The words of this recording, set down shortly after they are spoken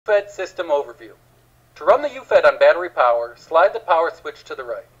UFED system overview. To run the UFED on battery power, slide the power switch to the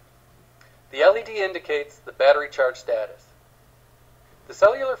right. The LED indicates the battery charge status. The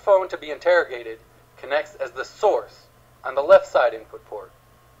cellular phone to be interrogated connects as the source on the left side input port.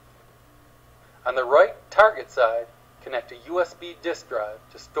 On the right target side, connect a USB disk drive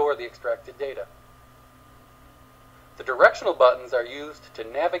to store the extracted data. The directional buttons are used to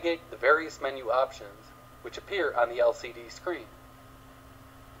navigate the various menu options which appear on the LCD screen.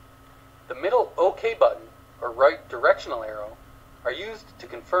 The middle OK button or right directional arrow are used to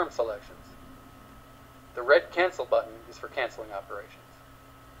confirm selections. The red cancel button is for canceling operations.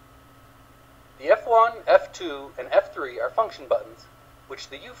 The F1, F2, and F3 are function buttons which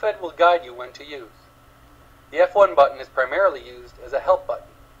the UFED will guide you when to use. The F1 button is primarily used as a help button.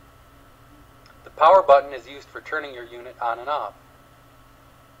 The power button is used for turning your unit on and off.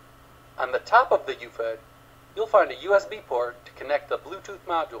 On the top of the UFED, you'll find a USB port to connect the Bluetooth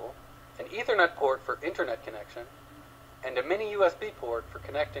module, an Ethernet port for internet connection, and a mini USB port for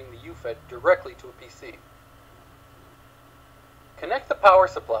connecting the UFED directly to a PC. Connect the power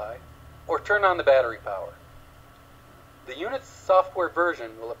supply or turn on the battery power. The unit's software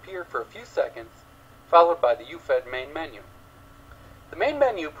version will appear for a few seconds, followed by the UFED main menu. The main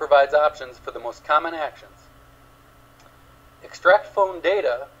menu provides options for the most common actions. Extract phone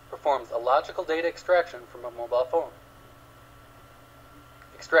data performs a logical data extraction from a mobile phone.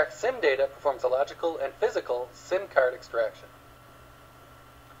 Extract SIM data performs a logical and physical SIM card extraction.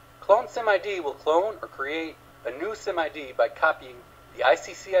 Clone SIM ID will clone or create a new SIM ID by copying the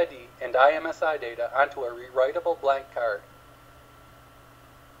ICCID and IMSI data onto a rewritable blank card.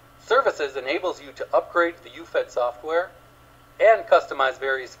 Services enables you to upgrade the UFED software and customize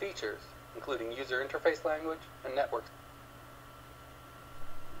various features, including user interface language and network